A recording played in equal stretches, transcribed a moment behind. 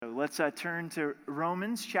Let's turn to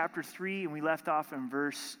Romans chapter 3, and we left off in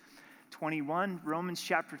verse 21. Romans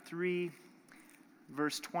chapter 3,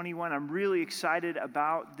 verse 21. I'm really excited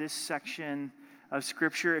about this section of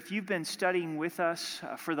Scripture. If you've been studying with us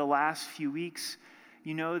for the last few weeks,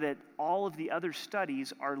 you know that all of the other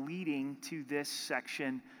studies are leading to this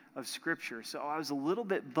section of Scripture. So I was a little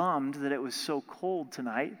bit bummed that it was so cold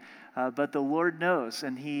tonight, but the Lord knows,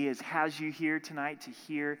 and He has you here tonight to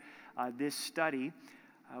hear this study.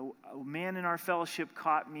 A man in our fellowship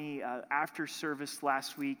caught me after service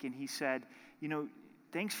last week, and he said,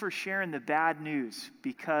 thanks for sharing the bad news,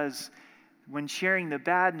 because when sharing the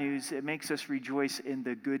bad news, it makes us rejoice in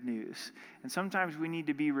the good news. And sometimes we need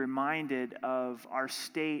to be reminded of our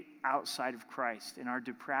state outside of Christ and our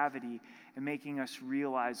depravity, and making us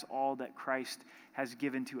realize all that Christ has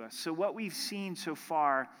given to us. So what we've seen so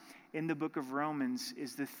far in the book of Romans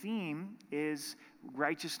is the theme is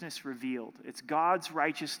righteousness revealed. It's God's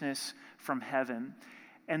righteousness from heaven.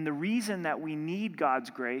 And the reason that we need God's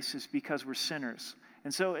grace is because we're sinners.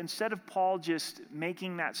 And so instead of Paul just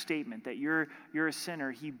making that statement that you're a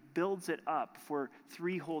sinner, he builds it up for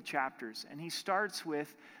 3 whole chapters. And he starts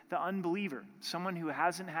with the unbeliever, someone who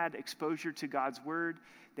hasn't had exposure to God's word.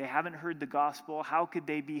 They haven't heard the gospel. How could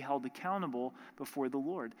they be held accountable before the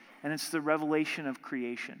Lord? And it's the revelation of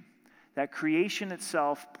creation. That creation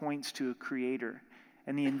itself points to a creator.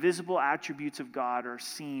 And the invisible attributes of God are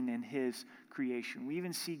seen in his creation. We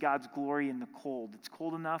even see God's glory in the cold. It's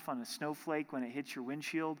cold enough on a snowflake when it hits your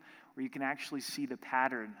windshield where you can actually see the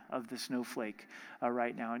pattern of the snowflake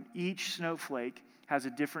right now. And each snowflake has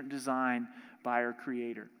a different design by our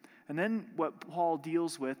Creator. And then what Paul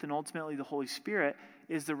deals with, and ultimately the Holy Spirit,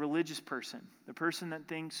 is the religious person. The person that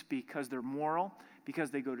thinks because they're moral,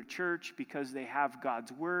 because they go to church, because they have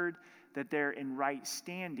God's word, that they're in right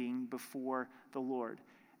standing before the Lord.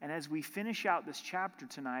 And as we finish out this chapter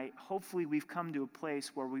tonight, hopefully we've come to a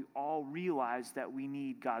place where we all realize that we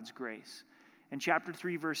need God's grace. In chapter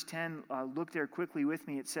 3, verse 10, look there quickly with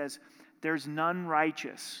me. It says, "There's none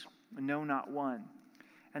righteous, no, not one."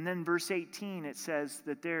 And then verse 18, it says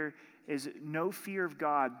that there is no fear of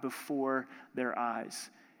God before their eyes.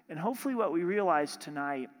 And hopefully what we realize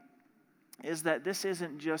tonight is that this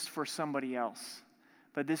isn't just for somebody else,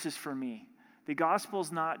 but this is for me. The gospel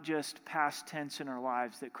is not just past tense in our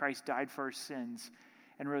lives, that Christ died for our sins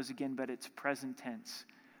and rose again, but it's present tense.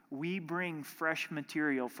 We bring fresh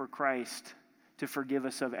material for Christ to forgive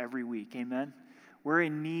us of every week. Amen? We're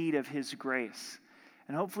in need of his grace.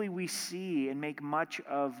 And hopefully we see and make much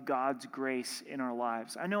of God's grace in our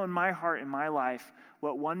lives. I know in my heart, in my life,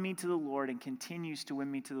 what won me to the Lord and continues to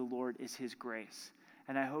win me to the Lord is his grace.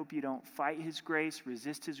 And I hope you don't fight his grace,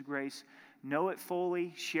 resist his grace, know it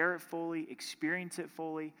fully, share it fully, experience it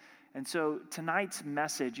fully. And so tonight's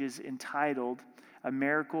message is entitled A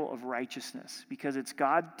Miracle of Righteousness, because it's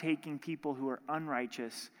God taking people who are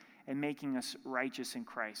unrighteous and making us righteous in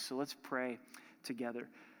Christ. So let's pray together.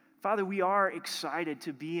 Father, we are excited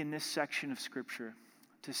to be in this section of Scripture,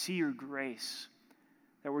 to see your grace,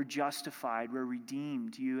 that we're justified, we're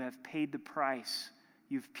redeemed. You have paid the price.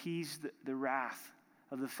 You've appeased the wrath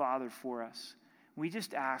of the Father for us. We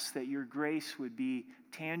just ask that your grace would be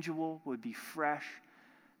tangible, would be fresh,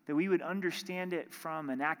 that we would understand it from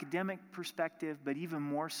an academic perspective, but even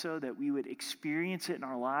more so that we would experience it in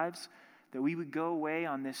our lives, that we would go away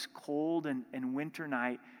on this cold and winter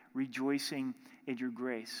night rejoicing in your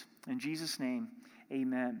grace. In Jesus' name,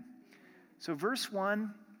 amen. So verse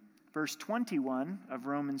 21 of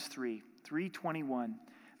Romans 3:21.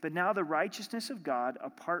 "But now the righteousness of God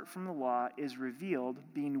apart from the law is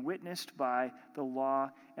revealed, being witnessed by the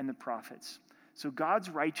law and the prophets." So God's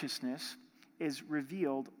righteousness is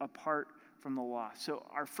revealed apart from the law. So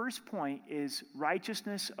our first point is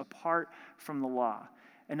righteousness apart from the law.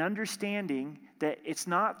 An understanding that it's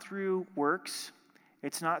not through works,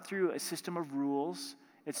 it's not through a system of rules,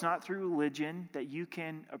 it's not through religion that you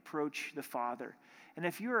can approach the Father. And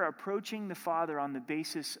if you're approaching the Father on the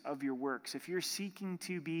basis of your works, if you're seeking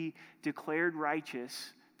to be declared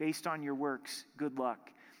righteous based on your works, good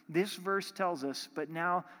luck. This verse tells us, but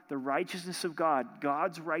now the righteousness of God,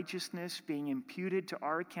 God's righteousness being imputed to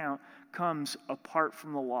our account, comes apart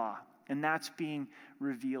from the law. And that's being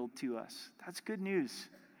revealed to us. That's good news.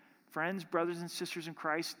 Friends, brothers and sisters in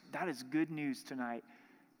Christ, that is good news tonight.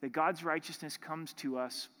 That God's righteousness comes to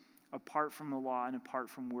us apart from the law and apart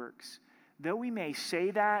from works. Though we may say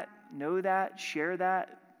that, know that, share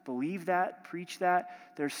that, believe that, preach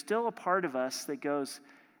that, there's still a part of us that goes,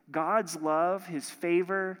 God's love, his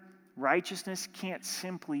favor, righteousness can't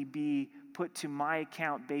simply be put to my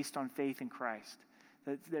account based on faith in Christ.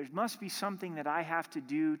 That there must be something that I have to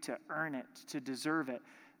do to earn it, to deserve it.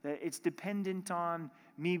 that it's dependent on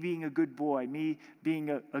me being a good boy, me being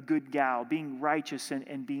a good gal, being righteous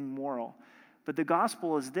and being moral. But the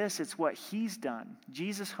gospel is this, it's what he's done.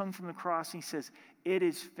 Jesus hung from the cross and he says, it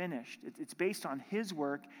is finished. It's based on his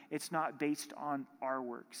work. It's not based on our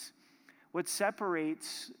works. What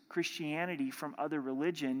separates Christianity from other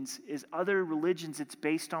religions is other religions, it's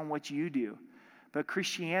based on what you do. But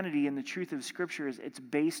Christianity and the truth of Scripture is it's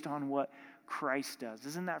based on what Christ does.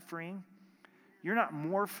 Isn't that freeing? You're not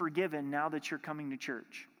more forgiven now that you're coming to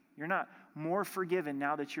church. You're not more forgiven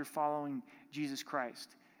now that you're following Jesus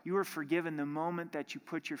Christ. You are forgiven the moment that you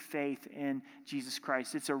put your faith in Jesus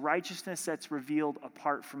Christ. It's a righteousness that's revealed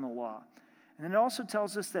apart from the law. And then it also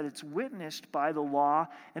tells us that it's witnessed by the law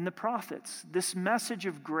and the prophets. This message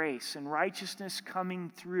of grace and righteousness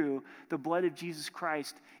coming through the blood of Jesus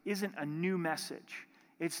Christ isn't a new message.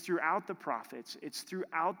 It's throughout the prophets. It's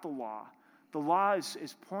throughout the law. The law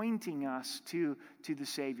is pointing us to the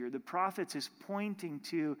Savior. The prophets is pointing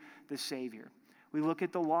to the Savior. We look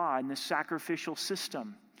at the law and the sacrificial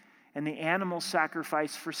system and the animal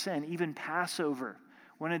sacrifice for sin, even Passover,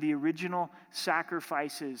 one of the original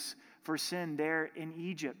sacrifices for sin there in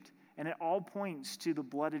Egypt. And it all points to the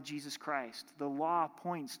blood of Jesus Christ. The law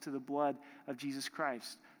points to the blood of Jesus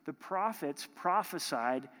Christ. The prophets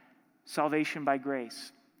prophesied salvation by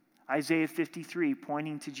grace. Isaiah 53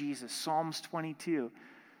 pointing to Jesus. Psalms 22.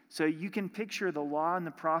 So you can picture the law and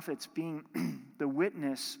the prophets being the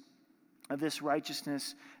witness of this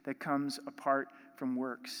righteousness that comes apart from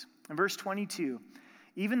works. In verse 22,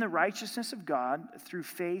 even the righteousness of God through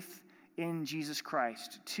faith in Jesus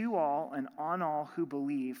Christ, to all and on all who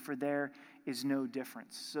believe, for there is no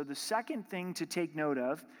difference. So the second thing to take note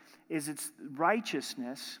of is it's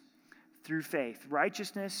righteousness through faith.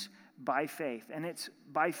 Righteousness by faith. And it's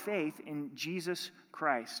by faith in Jesus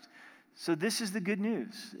Christ. So this is the good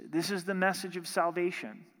news. This is the message of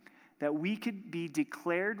salvation. That we could be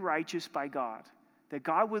declared righteous by God. That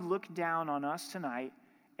God would look down on us tonight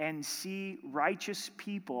and see righteous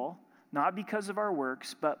people, not because of our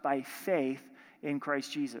works, but by faith in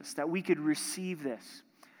Christ Jesus, that we could receive this.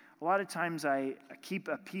 A lot of times I keep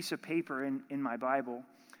a piece of paper in my Bible,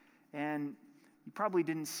 and you probably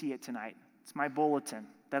didn't see it tonight. It's my bulletin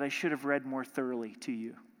that I should have read more thoroughly to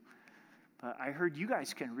you. But I heard you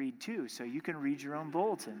guys can read too, so you can read your own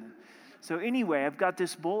bulletin. So anyway, I've got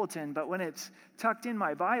this bulletin, but when it's tucked in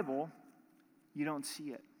my Bible, you don't see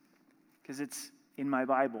it because it's in my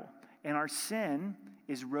Bible. And our sin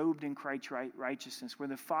is robed in Christ's righteousness. Where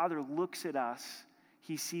the Father looks at us,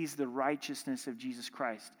 he sees the righteousness of Jesus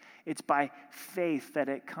Christ. It's by faith that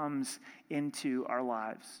it comes into our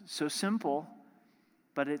lives. So simple,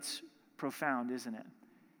 but it's profound, isn't it?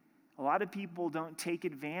 A lot of people don't take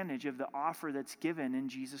advantage of the offer that's given in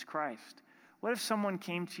Jesus Christ. What if someone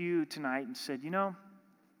came to you tonight and said,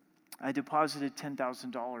 I deposited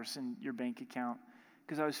 $10,000 in your bank account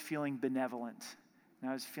because I was feeling benevolent and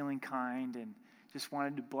I was feeling kind and just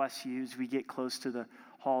wanted to bless you as we get close to the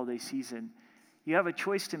holiday season. You have a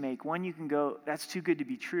choice to make. One, you can go, that's too good to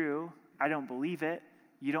be true. I don't believe it.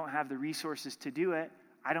 You don't have the resources to do it.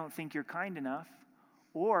 I don't think you're kind enough.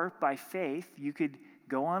 Or by faith, you could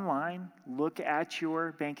go online, look at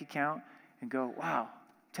your bank account and go, wow,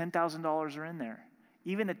 $10,000 are in there.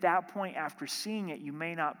 Even at that point, after seeing it, you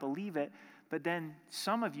may not believe it, but then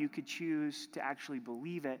some of you could choose to actually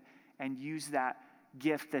believe it and use that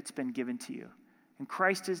gift that's been given to you. And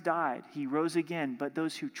Christ has died. He rose again, but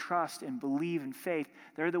those who trust and believe in faith,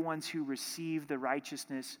 they're the ones who receive the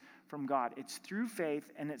righteousness from God. It's through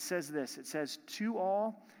faith, and it says this. It says, to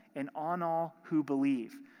all and on all who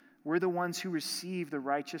believe. We're the ones who receive the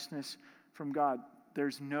righteousness from God.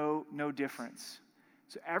 There's no difference.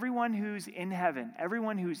 So everyone who's in heaven,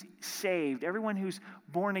 everyone who's saved, everyone who's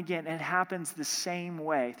born again, it happens the same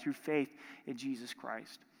way through faith in Jesus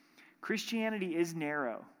Christ. Christianity is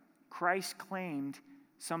narrow. Christ claimed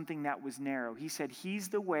something that was narrow. He said, he's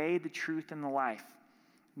the way, the truth, and the life.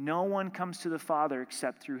 No one comes to the Father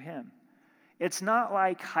except through him. It's not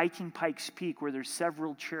like hiking Pikes Peak where there's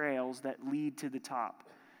several trails that lead to the top.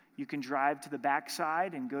 You can drive to the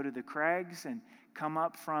backside and go to the crags and come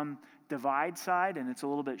up from Divide side, and it's a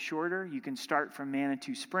little bit shorter. You can start from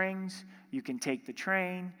Manitou Springs. You can take the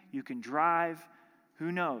train. You can drive.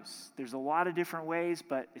 Who knows? There's a lot of different ways,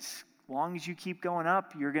 but as long as you keep going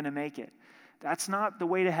up, you're going to make it. That's not the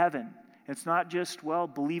way to heaven. It's not just,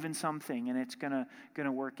 believe in something and it's going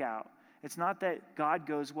to work out. It's not that God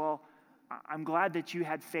goes, I'm glad that you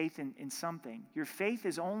had faith in something. Your faith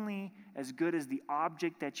is only as good as the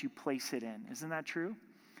object that you place it in. Isn't that true?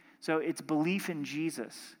 So it's belief in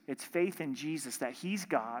Jesus. It's faith in Jesus, that he's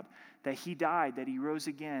God, that he died, that he rose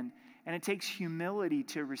again, And it takes humility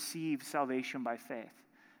to receive salvation by faith.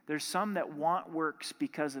 There's some that want works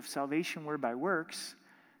because if salvation were by works,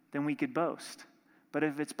 then we could boast. But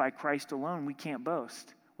if it's by Christ alone, we can't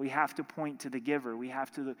boast. We have to point to the giver. We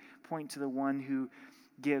have to point to the one who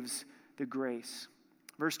gives the grace.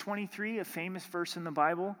 Verse 23, a famous verse in the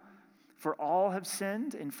Bible, for all have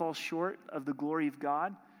sinned and fall short of the glory of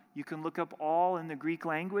God. You can look up all in the Greek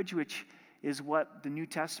language, which is what the New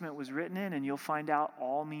Testament was written in, and you'll find out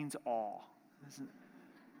all means all.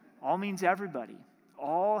 All means everybody.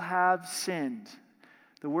 All have sinned.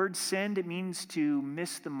 The word sinned, it means to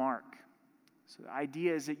miss the mark. So the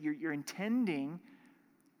idea is that you're intending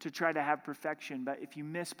to try to have perfection, but if you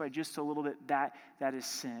miss by just a little bit, that is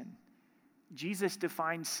sin. Jesus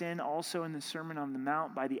defined sin also in the Sermon on the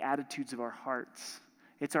Mount by the attitudes of our hearts.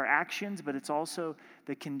 It's our actions, but it's also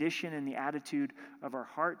the condition and the attitude of our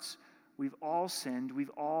hearts. We've all sinned.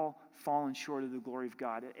 We've all fallen short of the glory of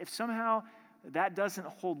God. If somehow that doesn't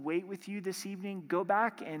hold weight with you this evening, go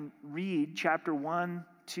back and read chapter 1,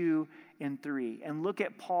 2, and 3, and look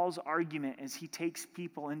at Paul's argument as he takes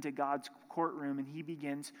people into God's courtroom and he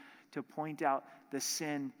begins to point out the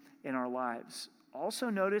sin in our lives. Also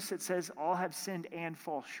notice it says all have sinned and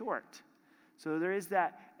fall short. So there is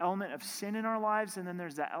that element of sin in our lives, and then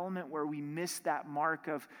there's that element where we miss that mark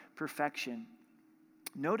of perfection.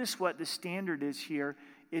 Notice what the standard is here.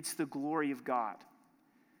 It's the glory of God.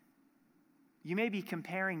 You may be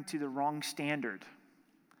comparing to the wrong standard.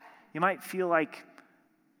 You might feel like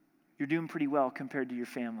you're doing pretty well compared to your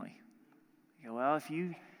family. You go, well, if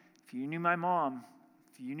you knew my mom,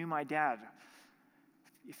 if you knew my dad,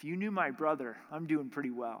 if you knew my brother, I'm doing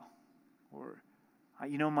pretty well. Or,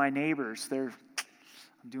 my neighbors, I'm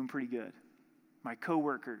doing pretty good. My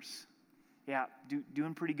coworkers,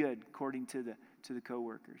 doing pretty good according to the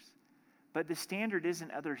coworkers. But the standard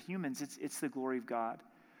isn't other humans, it's the glory of God.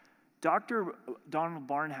 Dr. Donald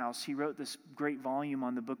Barnhouse, he wrote this great volume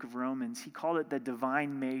on the book of Romans. He called it the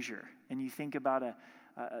divine measure. And you think about a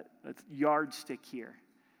yardstick here.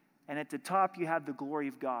 And at the top, you have the glory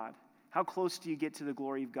of God. How close do you get to the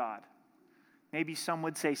glory of God? Maybe some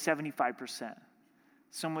would say 75%.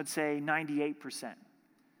 Some would say 98%.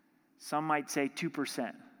 Some might say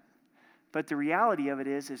 2%. But the reality of it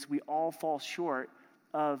is we all fall short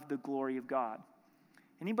of the glory of God.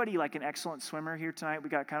 Anybody like an excellent swimmer here tonight? We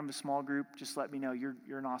got kind of a small group. Just let me know.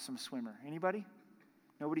 You're an awesome swimmer. Anybody?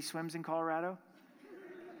 Nobody swims in Colorado?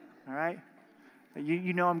 All right.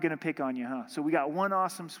 You know I'm going to pick on you, huh? So we got one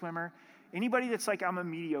awesome swimmer. Anybody that's like, I'm a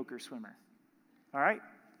mediocre swimmer? All right?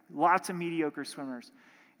 Lots of mediocre swimmers.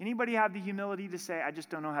 Anybody have the humility to say, I just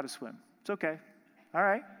don't know how to swim? It's okay. All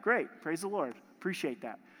right, great. Praise the Lord. Appreciate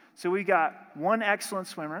that. So we got one excellent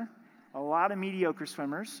swimmer, a lot of mediocre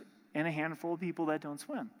swimmers, and a handful of people that don't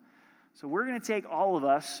swim. So we're going to take all of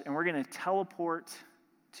us and we're going to teleport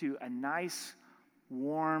to a nice,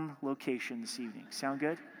 warm location this evening. Sound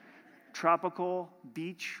good? Tropical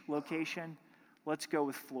beach location. Let's go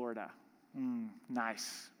with Florida.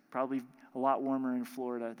 Nice. Probably a lot warmer in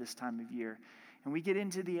Florida this time of year. And we get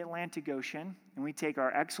into the Atlantic Ocean, and we take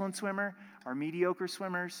our excellent swimmer, our mediocre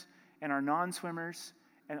swimmers, and our non-swimmers,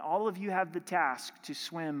 and all of you have the task to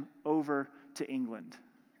swim over to England.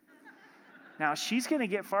 Now, she's going to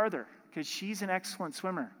get farther because she's an excellent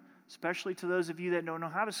swimmer, especially to those of you that don't know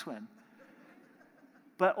how to swim.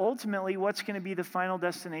 But ultimately, what's going to be the final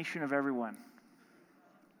destination of everyone?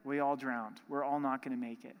 We all drowned. We're all not going to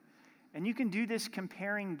make it. And you can do this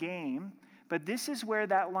comparing game, but this is where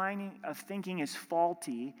that line of thinking is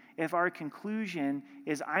faulty if our conclusion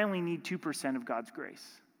is I only need 2% of God's grace,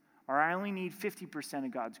 or I only need 50%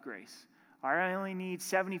 of God's grace, or I only need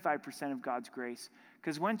 75% of God's grace,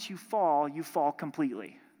 because once you fall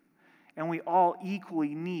completely. And we all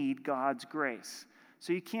equally need God's grace.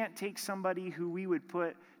 So you can't take somebody who we would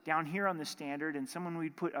put down here on the standard and someone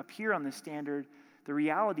we'd put up here on the standard. The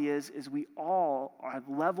reality is we all have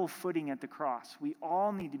level footing at the cross. We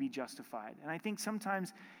all need to be justified. And I think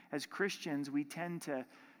sometimes as Christians, we tend to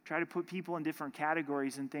try to put people in different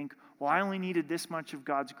categories and think, well, I only needed this much of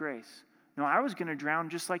God's grace. No, I was going to drown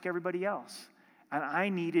just like everybody else. And I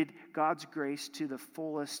needed God's grace to the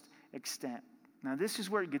fullest extent. Now, this is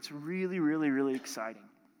where it gets really, really, really exciting.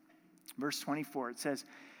 Verse 24, it says,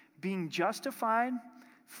 being justified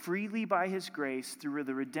freely by his grace through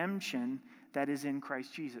the redemption that is in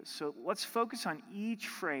Christ Jesus. So let's focus on each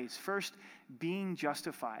phrase. First, being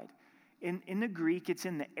justified. In the Greek, it's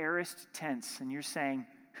in the aorist tense, and you're saying,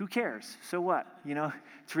 who cares? So what?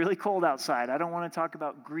 It's really cold outside. I don't want to talk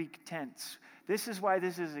about Greek tense. This is why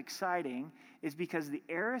this is exciting, is because the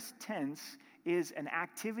aorist tense is an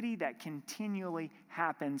activity that continually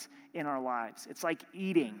happens in our lives. It's like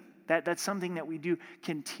eating. That's something that we do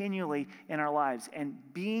continually in our lives. And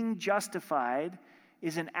being justified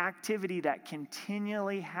is an activity that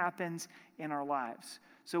continually happens in our lives.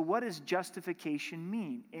 So what does justification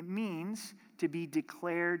mean? It means to be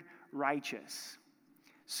declared righteous.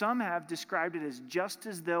 Some have described it as just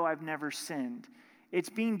as though I've never sinned. It's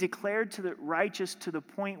being declared righteous to the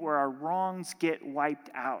point where our wrongs get wiped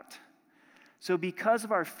out. So because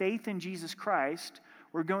of our faith in Jesus Christ,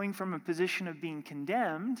 we're going from a position of being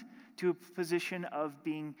condemned to a position of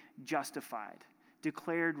being justified,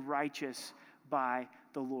 declared righteous by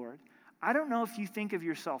the Lord. I don't know if you think of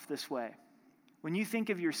yourself this way. When you think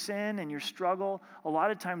of your sin and your struggle, a lot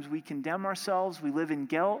of times we condemn ourselves, we live in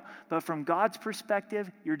guilt, but from God's perspective,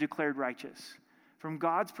 you're declared righteous. From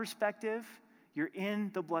God's perspective, you're in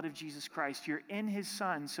the blood of Jesus Christ. You're in his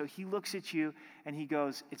Son, so he looks at you and he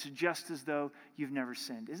goes, it's just as though you've never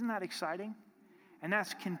sinned. Isn't that exciting? And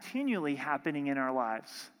that's continually happening in our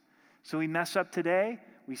lives. So we mess up today,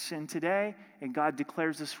 we sin today, and God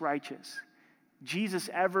declares us righteous. Jesus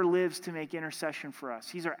ever lives to make intercession for us.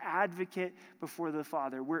 He's our advocate before the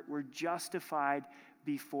Father. We're justified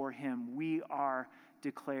before him. We are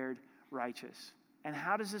declared righteous. And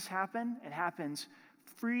how does this happen? It happens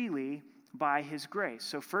freely by his grace.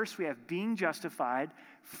 So first we have being justified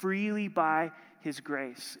freely by his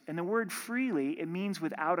grace. And the word freely, it means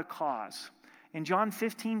without a cause. In John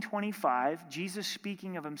 15:25, Jesus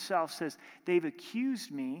speaking of himself says, they've accused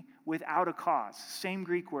me without a cause. Same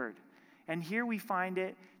Greek word. And here we find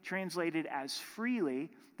it translated as freely.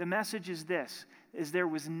 The message is this, is there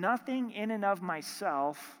was nothing in and of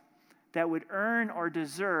myself that would earn or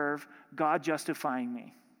deserve God justifying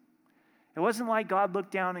me. It wasn't like God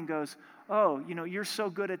looked down and goes, oh, you're so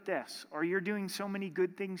good at this, or you're doing so many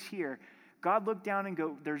good things here. God looked down and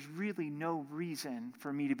go, there's really no reason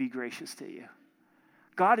for me to be gracious to you.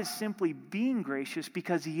 God is simply being gracious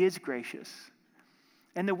because he is gracious.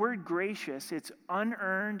 And the word gracious, it's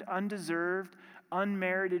unearned, undeserved,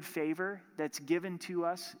 unmerited favor that's given to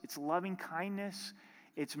us. It's loving kindness.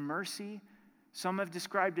 It's mercy. Some have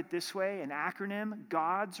described it this way, an acronym,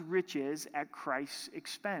 God's riches at Christ's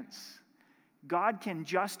expense. God can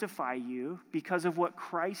justify you because of what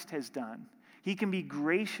Christ has done. He can be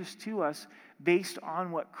gracious to us based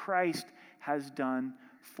on what Christ has done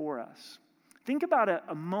for us. Think about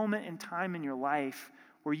a moment in time in your life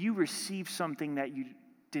where you received something that you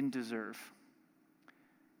didn't deserve,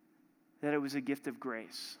 that it was a gift of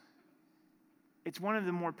grace. It's one of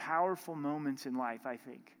the more powerful moments in life, I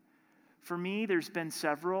think. For me, there's been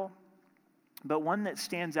several, but one that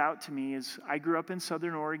stands out to me is I grew up in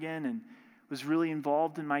Southern Oregon and was really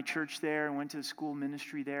involved in my church there and went to the school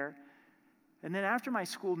ministry there. And then after my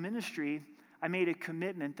school ministry, I made a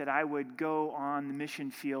commitment that I would go on the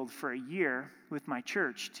mission field for a year with my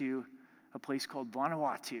church to a place called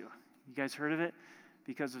Vanuatu. You guys heard of it?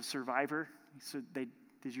 Because of Survivor. So did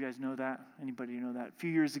you guys know that? Anybody know that? A few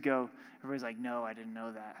years ago, everybody's like, no, I didn't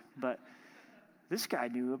know that. But this guy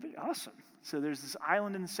knew of it. Awesome. So there's this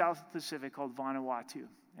island in the South Pacific called Vanuatu,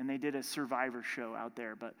 and they did a Survivor show out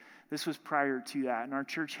there. But this was prior to that. And our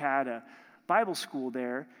church had a Bible school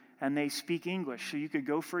there, and they speak English. So you could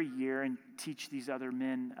go for a year and teach these other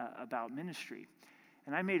men about ministry.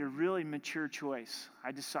 And I made a really mature choice.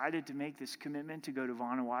 I decided to make this commitment to go to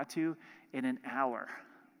Vanuatu in an hour.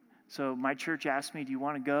 So my church asked me, do you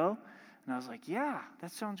want to go? And I was like, yeah,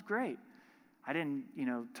 that sounds great. I didn't,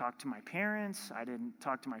 talk to my parents. I didn't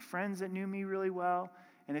talk to my friends that knew me really well.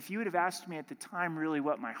 And if you would have asked me at the time really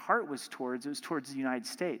what my heart was towards, it was towards the United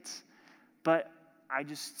States. But I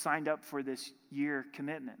just signed up for this year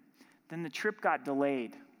commitment. Then the trip got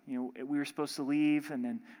delayed. We were supposed to leave, and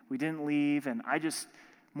then we didn't leave, and I just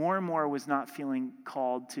more and more was not feeling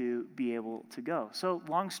called to be able to go. So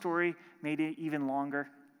long story, made it even longer.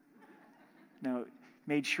 No,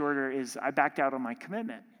 made shorter is I backed out on my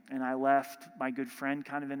commitment, and I left my good friend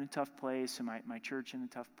kind of in a tough place, and my church in a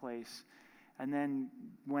tough place, and then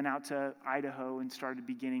went out to Idaho and started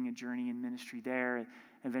beginning a journey in ministry there, and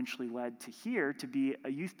eventually led to here to be a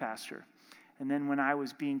youth pastor. And then when I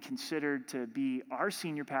was being considered to be our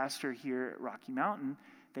senior pastor here at Rocky Mountain,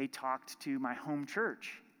 they talked to my home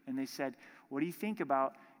church. And they said, what do you think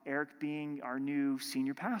about Eric being our new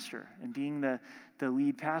senior pastor and being the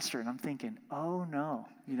lead pastor? And I'm thinking, oh, no.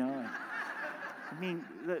 I mean,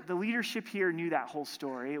 the leadership here knew that whole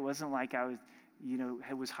story. It wasn't like I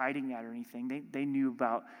was hiding that or anything. They knew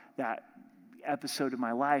about that episode of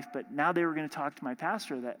my life. But now they were going to talk to my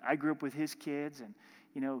pastor that I grew up with his kids and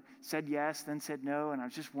said yes, then said no, and I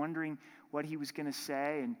was just wondering what he was going to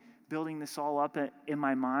say and building this all up in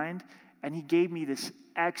my mind, and he gave me this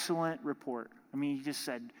excellent report. I mean, he just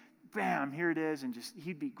said, bam, here it is, and just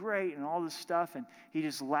he'd be great and all this stuff, and he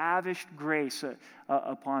just lavished grace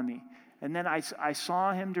upon me. And then I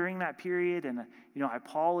saw him during that period, and I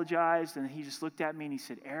apologized, and he just looked at me and he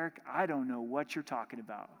said, Eric, I don't know what you're talking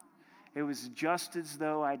about. It was just as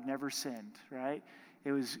though I'd never sinned, right?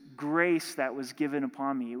 It was grace that was given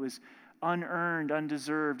upon me. It was unearned,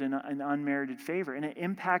 undeserved, and unmerited favor, and it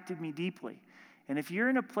impacted me deeply. And if you're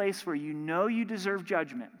in a place where you know you deserve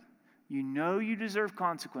judgment, you know you deserve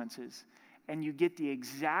consequences, and you get the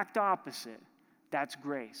exact opposite, that's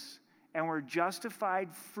grace. And we're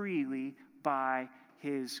justified freely by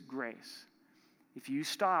his grace. If you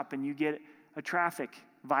stop and you get a traffic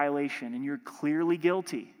violation and you're clearly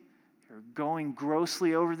guilty, you're going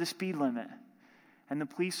grossly over the speed limit, and the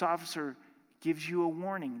police officer gives you a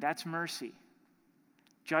warning, that's mercy.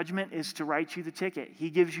 Judgment is to write you the ticket. He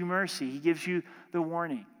gives you mercy. He gives you the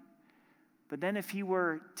warning. But then if he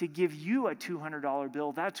were to give you a $200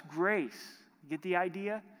 bill, that's grace. You get the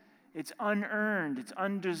idea? It's unearned, it's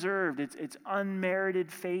undeserved, it's unmerited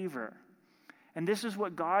favor. And this is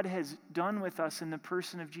what God has done with us in the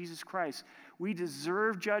person of Jesus Christ. We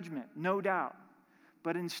deserve judgment, no doubt.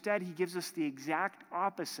 But instead, he gives us the exact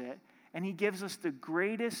opposite, and he gives us the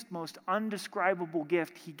greatest, most undescribable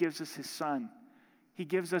gift. He gives us his Son. He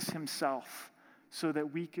gives us himself so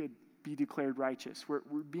that we could be declared righteous. We're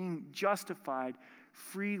being justified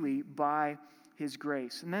freely by his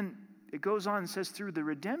grace. And then it goes on and says, through the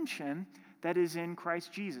redemption that is in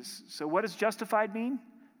Christ Jesus. So what does justified mean?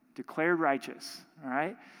 Declared righteous, all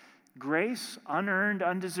right? Grace, unearned,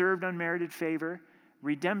 undeserved, unmerited favor.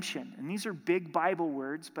 Redemption. And these are big Bible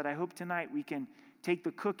words, but I hope tonight we can take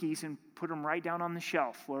the cookies and put them right down on the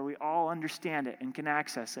shelf where we all understand it and can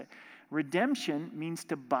access it. Redemption means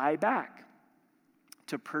to buy back,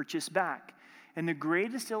 to purchase back. And the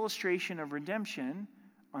greatest illustration of redemption,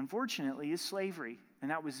 unfortunately, is slavery. And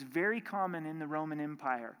that was very common in the Roman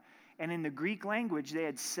Empire. And in the Greek language, they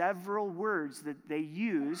had several words that they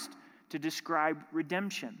used to describe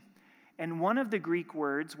redemption. And one of the Greek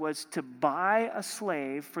words was to buy a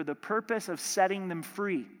slave for the purpose of setting them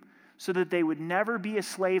free so that they would never be a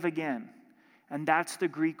slave again. And that's the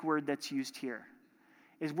Greek word that's used here.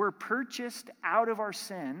 Is we're purchased out of our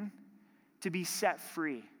sin to be set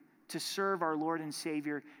free, to serve our Lord and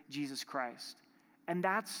Savior, Jesus Christ. And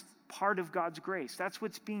that's part of God's grace. That's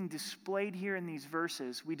what's being displayed here in these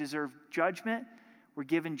verses. We deserve judgment, we're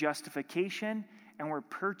given justification, and we're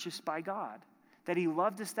purchased by God. That he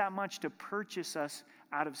loved us that much to purchase us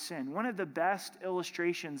out of sin. One of the best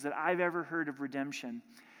illustrations that I've ever heard of redemption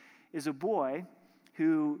is a boy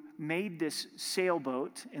who made this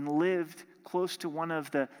sailboat and lived close to one of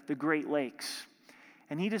the Great Lakes.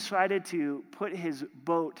 And he decided to put his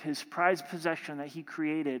boat, his prized possession that he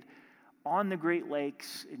created, on the Great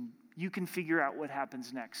Lakes, and you can figure out what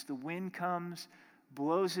happens next. The wind comes,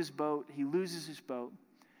 blows his boat, he loses his boat.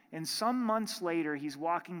 And some months later, he's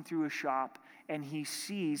walking through a shop, and he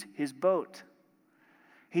sees his boat.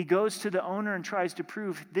 He goes to the owner and tries to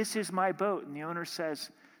prove, this is my boat. And the owner says,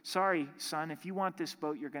 sorry, son, if you want this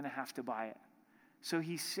boat, you're going to have to buy it. So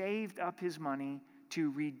he saved up his money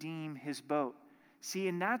to redeem his boat. See,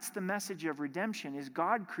 and that's the message of redemption, is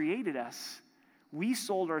God created us. We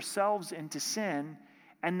sold ourselves into sin,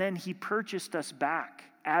 and then he purchased us back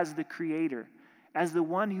as the creator, as the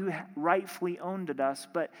one who rightfully owned us.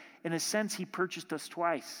 But in a sense, he purchased us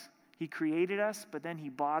twice. He created us, but then he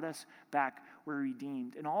bought us back. We're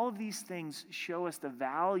redeemed. And all of these things show us the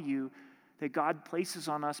value that God places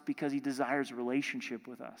on us because he desires a relationship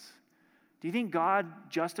with us. Do you think God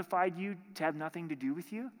justified you to have nothing to do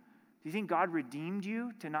with you? Do you think God redeemed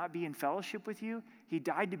you to not be in fellowship with you? He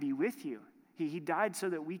died to be with you. He died so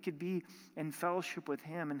that we could be in fellowship with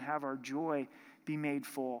him and have our joy be made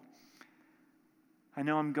full. I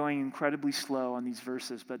know I'm going incredibly slow on these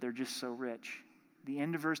verses, but they're just so rich. The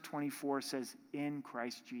end of verse 24 says, in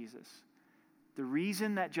Christ Jesus. The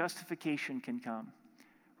reason that justification can come,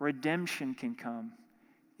 redemption can come,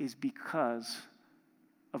 is because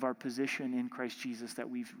of our position in Christ Jesus that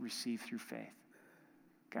we've received through faith.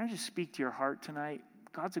 Can I just speak to your heart tonight?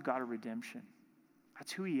 God's a God of redemption.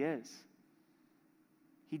 That's who he is.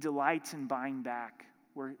 He delights in buying back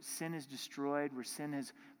where sin is destroyed, where sin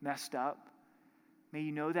has messed up. May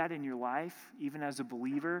you know that in your life, even as a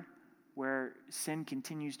believer, where sin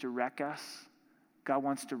continues to wreck us. God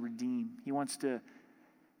wants to redeem. He wants to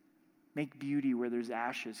make beauty where there's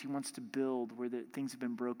ashes. He wants to build where things have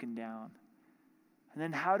been broken down. And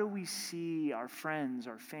then how do we see our friends,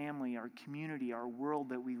 our family, our community, our world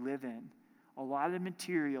that we live in? A lot of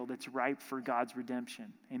material that's ripe for God's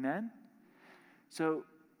redemption. Amen? So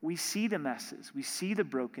we see the messes. We see the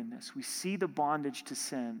brokenness. We see the bondage to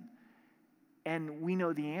sin. And we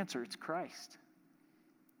know the answer. It's Christ.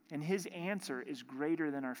 And his answer is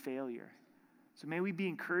greater than our failure. So may we be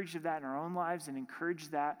encouraged of that in our own lives and encourage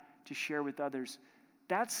that to share with others.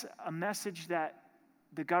 That's a message that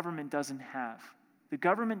the government doesn't have. The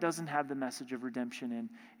government doesn't have the message of redemption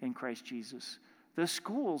in Christ Jesus. The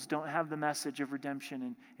schools don't have the message of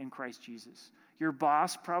redemption in Christ Jesus. Your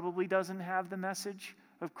boss probably doesn't have the message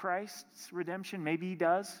of Christ's redemption. Maybe he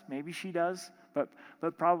does. Maybe she does. But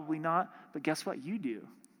probably not. But guess what? You do.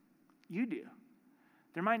 You do.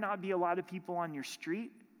 There might not be a lot of people on your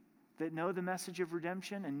street that know the message of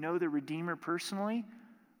redemption and know the Redeemer personally,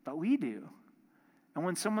 but we do. And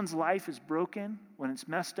when someone's life is broken, when it's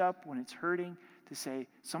messed up, when it's hurting, to say,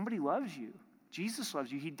 somebody loves you. Jesus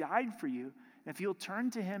loves you. He died for you. And if you'll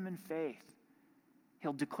turn to him in faith,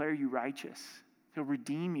 he'll declare you righteous. He'll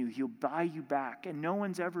redeem you. He'll buy you back. And no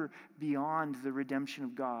one's ever beyond the redemption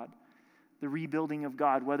of God, the rebuilding of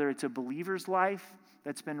God, whether it's a believer's life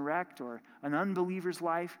that's been wrecked or an unbeliever's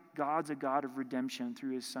life. God's a God of redemption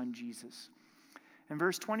through his son Jesus. In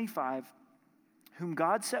verse 25, whom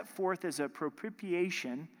God set forth as a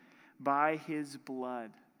propitiation by his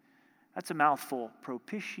blood. That's a mouthful,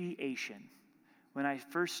 propitiation. When I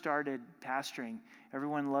first started pastoring,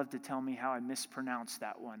 everyone loved to tell me how I mispronounced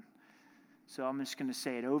that one. So I'm just going to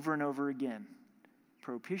say it over and over again.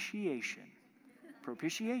 Propitiation.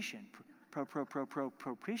 Propitiation.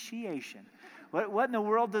 Propitiation. What in the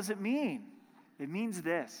world does it mean? It means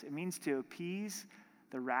this. It means to appease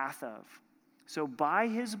the wrath of. So by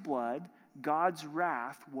his blood, God's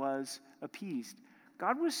wrath was appeased.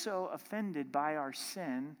 God was so offended by our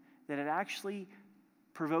sin that it actually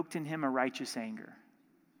provoked in him a righteous anger.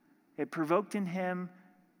 It provoked in him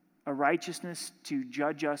a righteousness to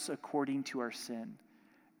judge us according to our sin.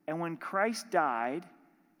 And when Christ died,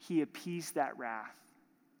 he appeased that wrath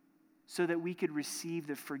so that we could receive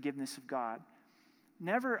the forgiveness of God.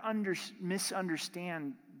 Never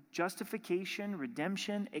misunderstand justification,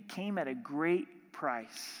 redemption. It came at a great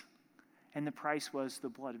price. And the price was the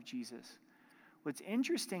blood of Jesus. What's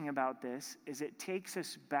interesting about this is it takes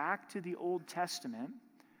us back to the Old Testament,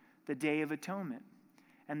 the Day of Atonement.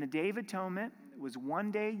 And the Day of Atonement was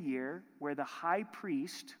one day a year where the high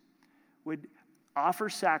priest would offer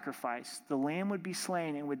sacrifice. The lamb would be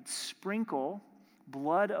slain and would sprinkle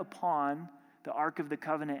blood upon the Ark of the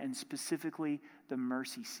Covenant and specifically the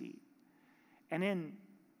mercy seat. And in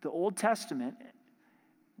the Old Testament,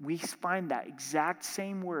 we find that exact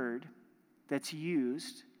same word that's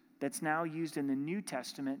now used in the New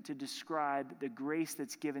Testament to describe the grace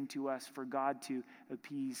that's given to us for God to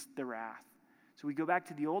appease the wrath. So we go back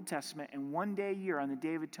to the Old Testament, and one day a year on the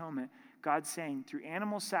Day of Atonement, God's saying, through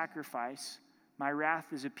animal sacrifice, my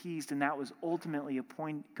wrath is appeased, and that was ultimately a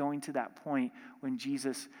point going to that point when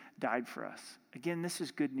Jesus died for us. Again, this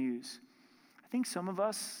is good news. I think some of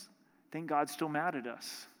us think God's still mad at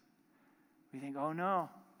us. We think, oh no,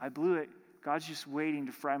 I blew it. God's just waiting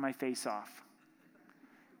to fry my face off.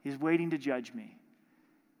 He's waiting to judge me.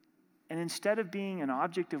 And instead of being an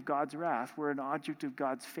object of God's wrath, we're an object of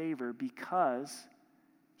God's favor because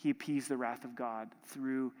he appeased the wrath of God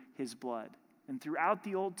through his blood. And throughout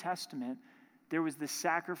the Old Testament, there was the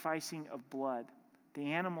sacrificing of blood,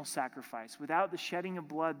 the animal sacrifice. Without the shedding of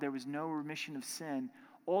blood, there was no remission of sin,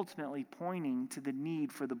 ultimately pointing to the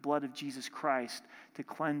need for the blood of Jesus Christ to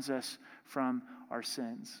cleanse us from our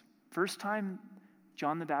sins. First time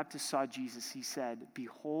John the Baptist saw Jesus, he said,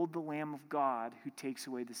 "Behold the Lamb of God who takes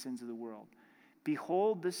away the sins of the world."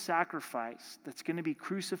 Behold the sacrifice that's going to be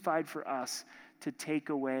crucified for us to take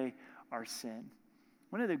away our sin.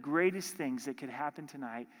 One of the greatest things that could happen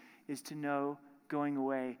tonight is to know going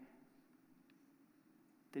away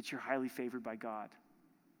that you're highly favored by God,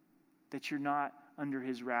 that you're not under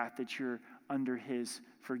his wrath, that you're under his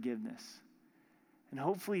forgiveness. And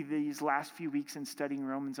hopefully these last few weeks in studying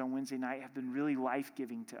Romans on Wednesday night have been really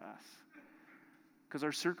life-giving to us. Because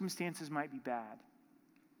our circumstances might be bad.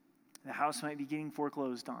 The house might be getting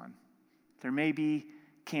foreclosed on. There may be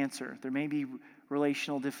cancer. There may be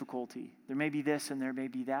relational difficulty. There may be this and there may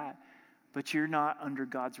be that. But you're not under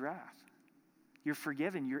God's wrath. You're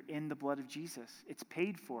forgiven. You're in the blood of Jesus. It's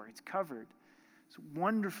paid for. It's covered. It's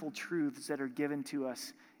wonderful truths that are given to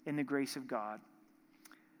us in the grace of God.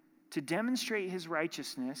 To demonstrate his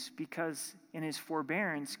righteousness, because in his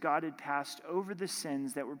forbearance, God had passed over the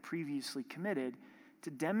sins that were previously committed, to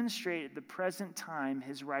demonstrate at the present time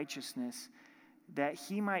his righteousness, that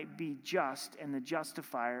he might be just and the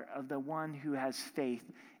justifier of the one who has faith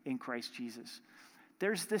in Christ Jesus.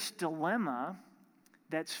 There's this dilemma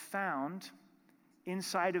that's found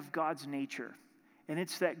inside of God's nature, and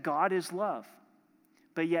it's that God is love,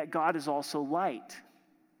 but yet God is also light.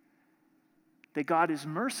 that God is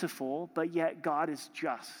merciful, but yet God is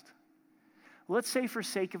just. Let's say, for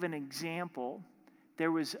sake of an example,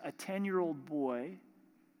 there was a 10-year-old boy,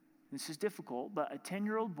 this is difficult, but a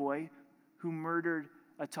 10-year-old boy who murdered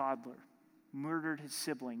a toddler, murdered his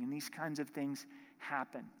sibling, and these kinds of things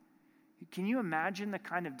happen. Can you imagine the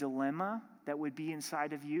kind of dilemma that would be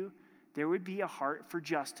inside of you? There would be a heart for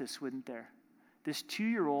justice, wouldn't there? This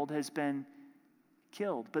 2-year-old has been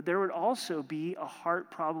killed, but there would also be a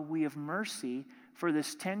heart probably of mercy for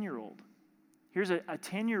this 10-year-old. Here's a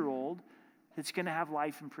 10-year-old that's going to have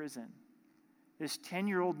life in prison. This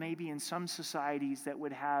 10-year-old maybe in some societies that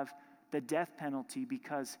would have the death penalty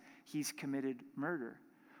because he's committed murder.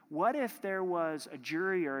 What if there was a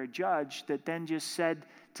jury or a judge that then just said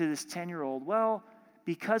to this 10-year-old, well,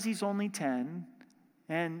 because he's only 10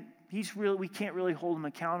 and we can't really hold him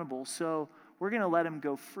accountable, so we're going to let him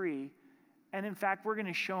go free. And in fact, we're going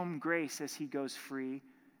to show him grace as he goes free.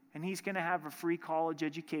 And he's going to have a free college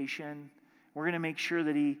education. We're going to make sure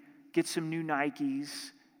that he gets some new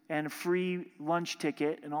Nikes and a free lunch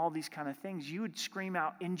ticket and all these kind of things. You would scream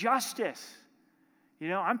out, injustice.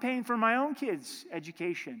 I'm paying for my own kids'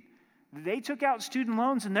 education. They took out student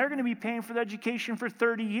loans and they're going to be paying for the education for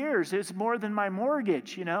 30 years. It's more than my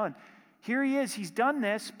mortgage, And here he is. He's done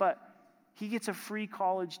this, but he gets a free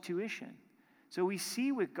college tuition. So we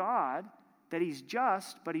see with God that he's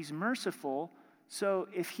just, but he's merciful. So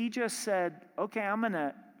if he just said, okay, I'm going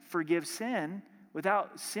to forgive sin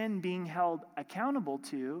without sin being held accountable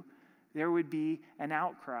to, there would be an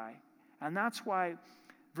outcry. And that's why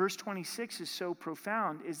verse 26 is so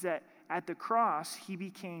profound, is that at the cross, he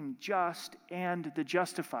became just and the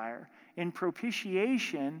justifier. In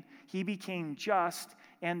propitiation, he became just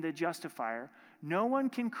and the justifier. No one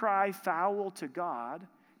can cry foul to God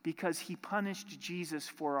because he punished Jesus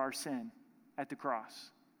for our sin at the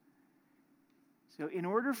cross. So in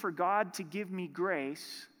order for God to give me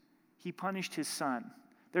grace, he punished his son.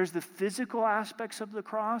 There's the physical aspects of the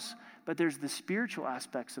cross, but there's the spiritual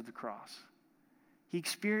aspects of the cross. He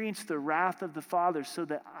experienced the wrath of the Father so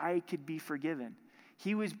that I could be forgiven.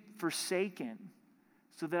 He was forsaken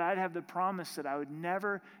so that I'd have the promise that I would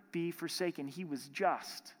never be forsaken. He was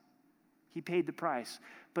just. He paid the price.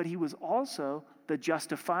 But he was also the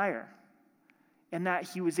justifier, in that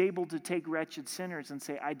he was able to take wretched sinners and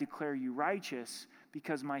say, I declare you righteous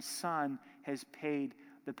because my son has paid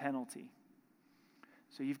the penalty.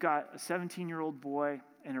 So you've got a 17-year-old boy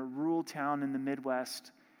in a rural town in the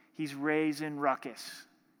Midwest. He's raised in ruckus.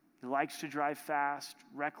 He likes to drive fast,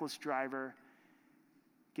 reckless driver,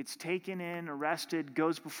 gets taken in, arrested,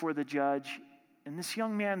 goes before the judge. And this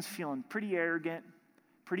young man's feeling pretty arrogant,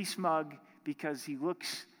 pretty smug, because he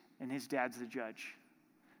looks and his dad's the judge.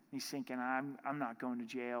 He's thinking, I'm not going to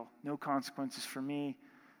jail. No consequences for me.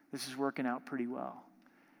 This is working out pretty well.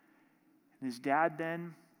 And his dad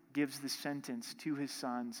then gives the sentence to his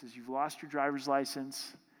son, says, you've lost your driver's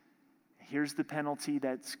license. Here's the penalty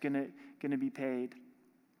that's going to be paid.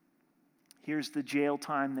 Here's the jail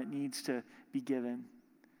time that needs to be given.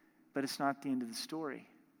 But it's not the end of the story.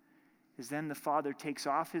 Because then the father takes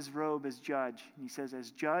off his robe as judge. And he says,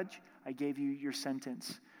 as judge, I gave you your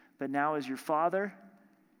sentence. But now as your father,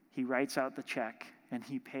 he writes out the check and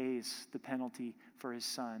he pays the penalty for his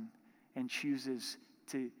son and chooses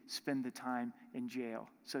to spend the time in jail.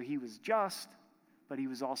 So he was just, but he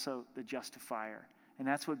was also the justifier. And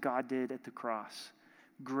that's what God did at the cross.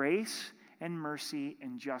 Grace and mercy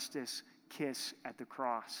and justice kiss at the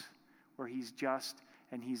cross, where he's just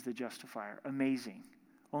and he's the justifier. Amazing.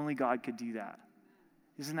 Only God could do that.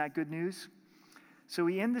 Isn't that good news? So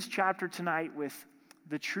we end this chapter tonight with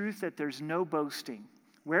the truth that there's no boasting.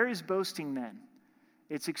 Where is boasting then?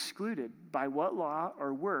 It's excluded. By what law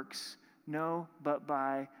or works? No, but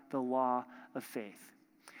by the law of faith.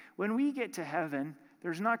 When we get to heaven,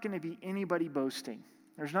 there's not going to be anybody boasting.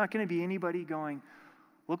 There's not going to be anybody going,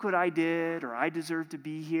 look what I did, or I deserve to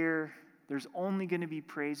be here. There's only going to be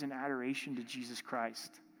praise and adoration to Jesus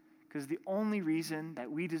Christ. Because the only reason that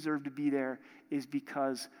we deserve to be there is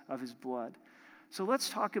because of his blood. So let's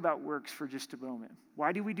talk about works for just a moment.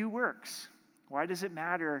 Why do we do works? Why does it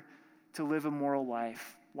matter to live a moral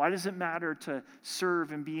life? Why does it matter to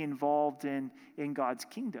serve and be involved in God's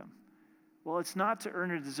kingdom? Well, it's not to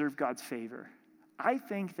earn or deserve God's favor. I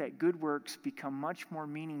think that good works become much more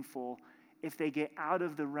meaningful if they get out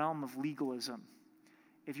of the realm of legalism.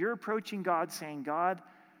 If you're approaching God saying, God,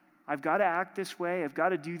 I've got to act this way, I've got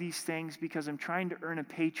to do these things because I'm trying to earn a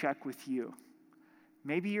paycheck with you.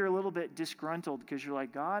 Maybe you're a little bit disgruntled because you're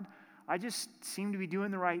like, God, I just seem to be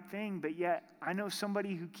doing the right thing, but yet I know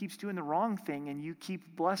somebody who keeps doing the wrong thing and you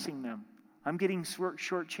keep blessing them. I'm getting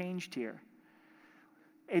shortchanged here.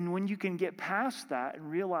 And when you can get past that and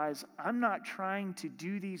realize, I'm not trying to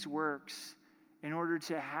do these works in order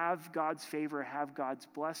to have God's favor, have God's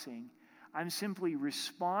blessing. I'm simply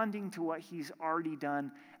responding to what he's already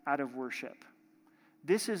done out of worship.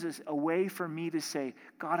 This is a way for me to say,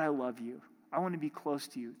 God, I love you. I want to be close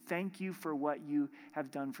to you. Thank you for what you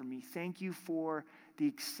have done for me. Thank you for the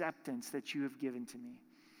acceptance that you have given to me.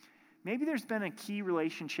 Maybe there's been a key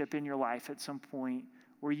relationship in your life at some point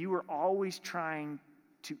where you were always trying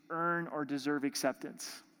to earn or deserve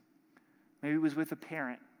acceptance. Maybe it was with a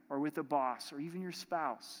parent or with a boss or even your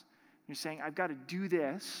spouse. You're saying, I've got to do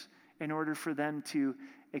this in order for them to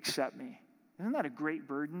accept me. Isn't that a great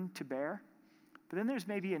burden to bear? But then there's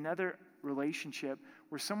maybe another relationship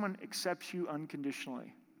where someone accepts you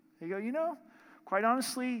unconditionally. They go, quite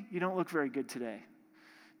honestly, you don't look very good today.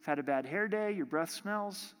 You've had a bad hair day, your breath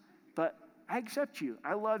smells, but I accept you.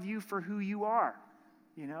 I love you for who you are.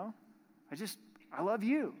 I love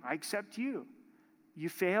you. I accept you. You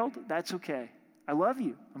failed, that's okay. I love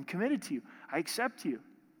you. I'm committed to you. I accept you.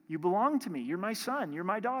 You belong to me. You're my son. You're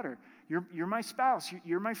my daughter. You're my spouse.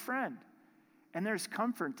 You're my friend. And there's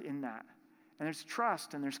comfort in that. And there's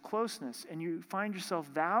trust and there's closeness. And you find yourself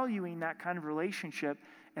valuing that kind of relationship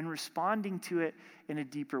and responding to it in a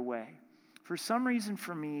deeper way. For some reason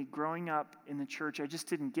for me, growing up in the church, I just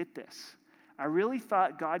didn't get this. I really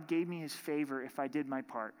thought God gave me his favor if I did my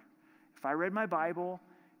part. If I read my Bible,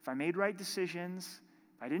 if I made right decisions,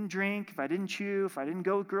 if I didn't drink, if I didn't chew, if I didn't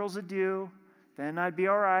go with girls that do, then I'd be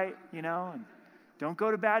all right, and don't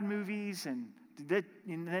go to bad movies, and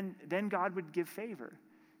then God would give favor.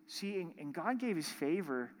 See, and God gave his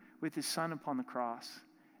favor with his son upon the cross.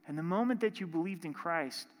 And the moment that you believed in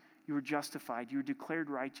Christ, you were justified. You were declared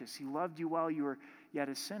righteous. He loved you while you were yet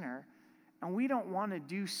a sinner. And we don't want to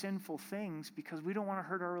do sinful things because we don't want to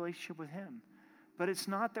hurt our relationship with him. But it's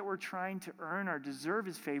not that we're trying to earn or deserve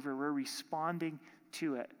his favor. We're responding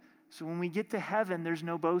to it. So when we get to heaven, there's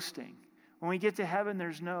no boasting. When we get to heaven,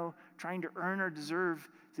 there's no trying to earn or deserve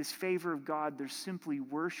this favor of God. There's simply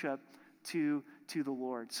worship to the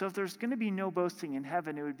Lord. So if there's going to be no boasting in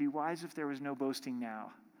heaven, it would be wise if there was no boasting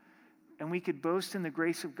now. And we could boast in the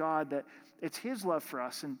grace of God that it's his love for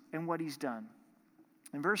us and what he's done.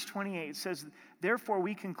 In verse 28, it says, therefore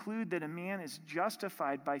we conclude that a man is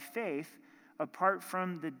justified by faith apart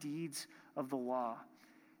from the deeds of the law.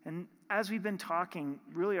 And as we've been talking,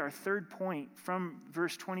 really our third point from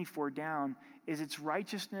verse 24 down is it's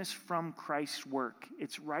righteousness from Christ's work.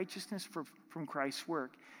 It's righteousness from Christ's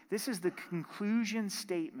work. This is the conclusion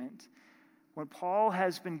statement. What Paul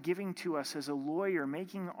has been giving to us as a lawyer,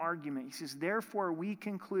 making an argument. He says, therefore we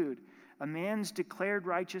conclude a man's declared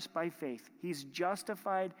righteous by faith. He's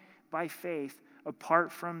justified by faith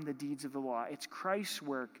apart from the deeds of the law. It's Christ's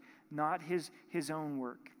work, not his own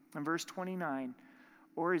work. In verse 29,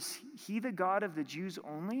 or is he the God of the Jews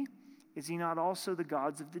only? Is he not also the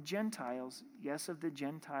gods of the Gentiles? Yes, of the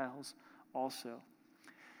Gentiles also.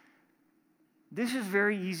 This is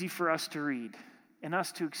very easy for us to read and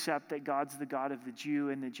us to accept that God's the God of the Jew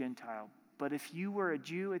and the Gentile. But if you were a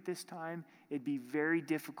Jew at this time, it'd be very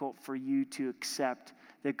difficult for you to accept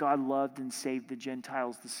that God loved and saved the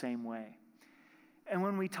Gentiles the same way. And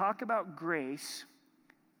when we talk about grace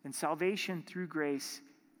and salvation through grace,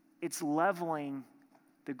 it's leveling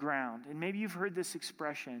the ground. And maybe you've heard this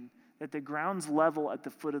expression that the ground's level at the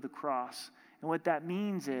foot of the cross. And what that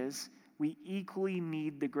means is we equally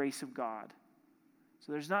need the grace of God.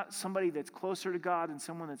 So there's not somebody that's closer to God and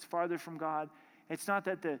someone that's farther from God. It's not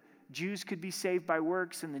that the Jews could be saved by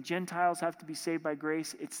works and the Gentiles have to be saved by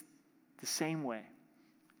grace. It's the same way.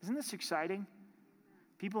 Isn't this exciting?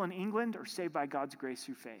 People in England are saved by God's grace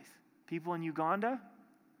through faith. People in Uganda,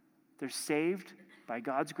 they're saved by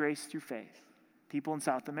God's grace through faith. People in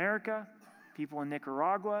South America, people in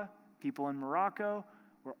Nicaragua, people in Morocco,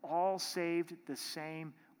 we're all saved the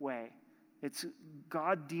same way. It's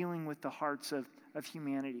God dealing with the hearts of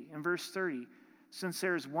humanity. In verse 30, since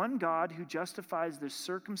there is one God who justifies the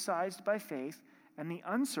circumcised by faith and the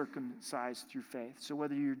uncircumcised through faith. So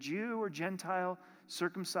whether you're Jew or Gentile,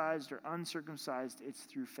 circumcised or uncircumcised, it's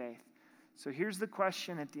through faith. So here's the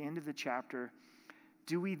question at the end of the chapter.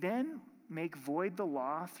 Do we then make void the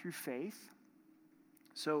law through faith?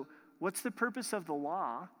 So what's the purpose of the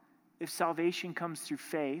law if salvation comes through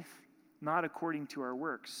faith, not according to our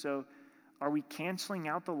works? So are we canceling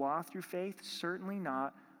out the law through faith? Certainly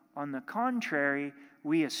not. On the contrary,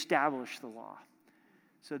 we establish the law.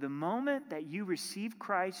 So the moment that you receive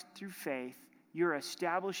Christ through faith, you're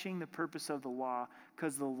establishing the purpose of the law,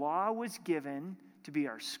 because the law was given to be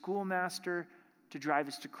our schoolmaster, to drive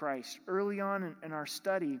us to Christ. Early on in our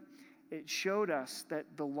study, it showed us that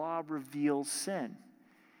the law reveals sin.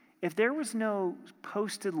 If there was no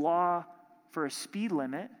posted law for a speed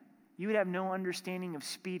limit, you would have no understanding of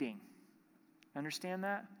speeding. Understand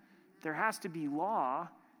that? There has to be law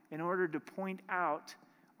in order to point out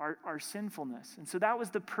our sinfulness. And so that was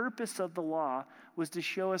the purpose of the law, was to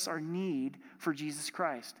show us our need for Jesus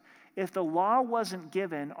Christ. If the law wasn't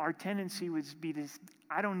given, our tendency would be to,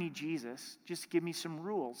 I don't need Jesus, just give me some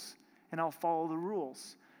rules and I'll follow the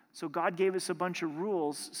rules. So God gave us a bunch of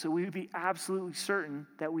rules so we would be absolutely certain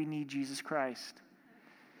that we need Jesus Christ.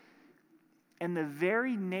 And the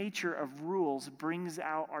very nature of rules brings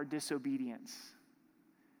out our disobedience.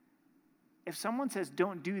 If someone says,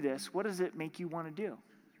 don't do this, what does it make you want to do?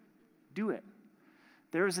 Do it.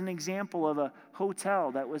 There's an example of a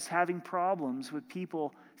hotel that was having problems with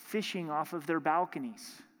people fishing off of their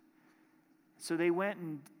balconies. So they went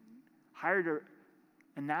and hired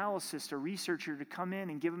an analyst, a researcher, to come in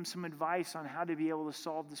and give them some advice on how to be able to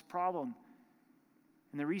solve this problem.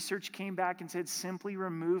 And the research came back and said, simply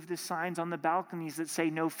remove the signs on the balconies that say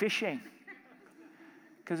no fishing.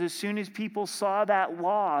 Because as soon as people saw that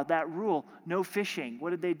law, that rule, no fishing, what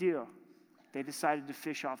did they do? They decided to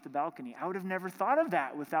fish off the balcony. I would have never thought of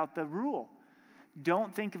that without the rule.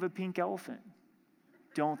 Don't think of a pink elephant.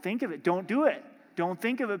 Don't think of it. Don't do it. Don't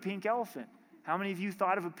think of a pink elephant. How many of you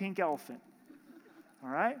thought of a pink elephant? All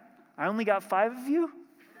right? I only got 5 of you.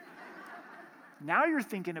 Now you're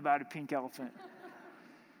thinking about a pink elephant.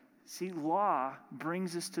 See, law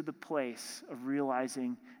brings us to the place of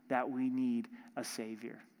realizing that we need a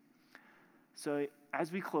Savior. So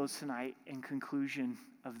as we close tonight, in conclusion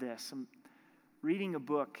of this, I'm reading a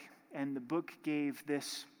book, and the book gave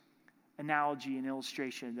this analogy and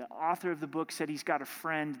illustration. The author of the book said he's got a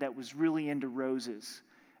friend that was really into roses,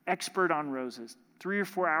 expert on roses, 3 or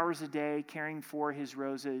 4 hours a day caring for his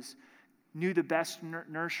roses, knew the best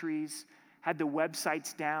nurseries, had the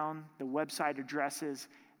websites down, the website addresses,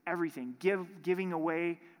 everything, giving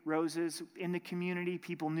away roses in the community.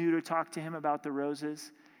 People knew to talk to him about the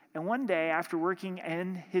roses. And one day, after working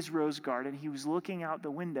in his rose garden, he was looking out the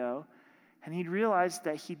window, and he'd realized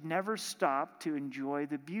that he'd never stopped to enjoy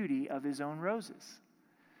the beauty of his own roses.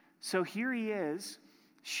 So here he is,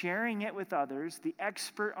 sharing it with others, the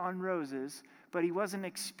expert on roses, but he wasn't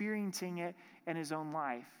experiencing it in his own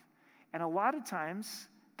life. And a lot of times,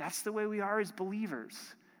 that's the way we are as believers.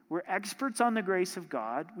 We're experts on the grace of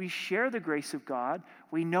God. We share the grace of God.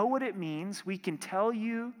 We know what it means. We can tell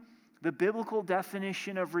you the biblical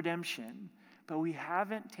definition of redemption, but we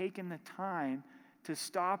haven't taken the time to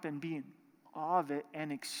stop and be in awe of it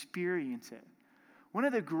and experience it. One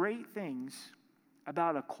of the great things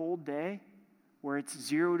about a cold day where it's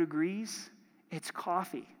 0 degrees, it's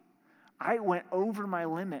coffee. I went over my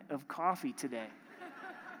limit of coffee today.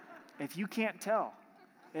 If you can't tell,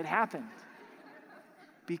 it happened.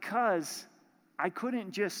 Because I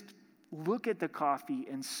couldn't just look at the coffee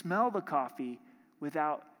and smell the coffee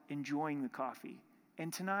without enjoying the coffee.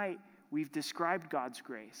 And tonight, we've described God's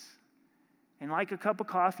grace. And like a cup of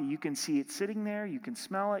coffee, you can see it sitting there, you can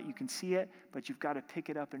smell it, you can see it, but you've got to pick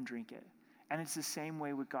it up and drink it. And it's the same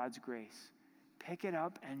way with God's grace. Pick it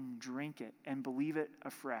up and drink it and believe it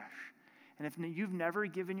afresh. And if you've never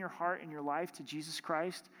given your heart and your life to Jesus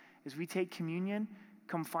Christ, as we take communion,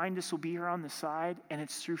 come find us. We'll be here on the side, and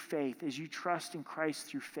it's through faith. As you trust in Christ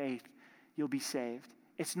through faith, you'll be saved.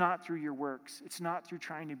 It's not through your works. It's not through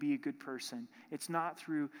trying to be a good person. It's not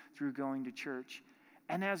through going to church.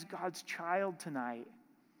 And as God's child tonight,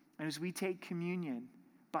 and as we take communion,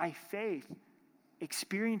 by faith,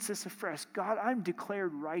 experience this afresh. God, I'm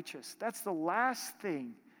declared righteous. That's the last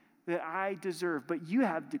thing that I deserve, but you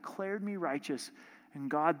have declared me righteous.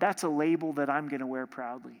 And God, that's a label that I'm going to wear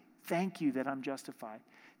proudly. Thank you that I'm justified.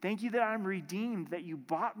 Thank you that I'm redeemed, that you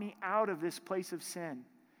bought me out of this place of sin,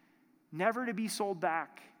 never to be sold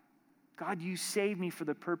back. God, you saved me for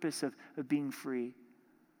the purpose of being free.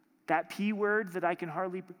 That P word that I can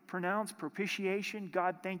hardly pronounce, propitiation,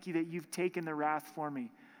 God, thank you that you've taken the wrath for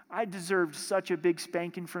me. I deserved such a big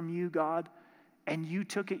spanking from you, God, and you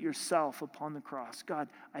took it yourself upon the cross. God,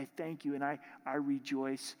 I thank you, and I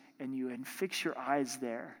rejoice in you. And fix your eyes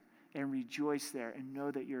there and rejoice there and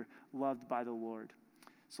know that you're loved by the Lord.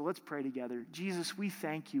 So let's pray together. Jesus, we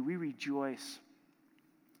thank you. We rejoice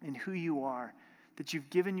in who you are, that you've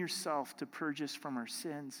given yourself to purge us from our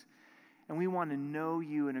sins. And we want to know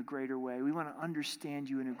you in a greater way. We want to understand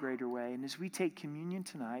you in a greater way. And as we take communion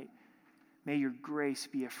tonight, may your grace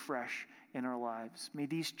be afresh in our lives. May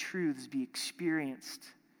these truths be experienced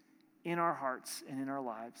in our hearts and in our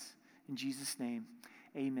lives. In Jesus' name,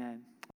 amen.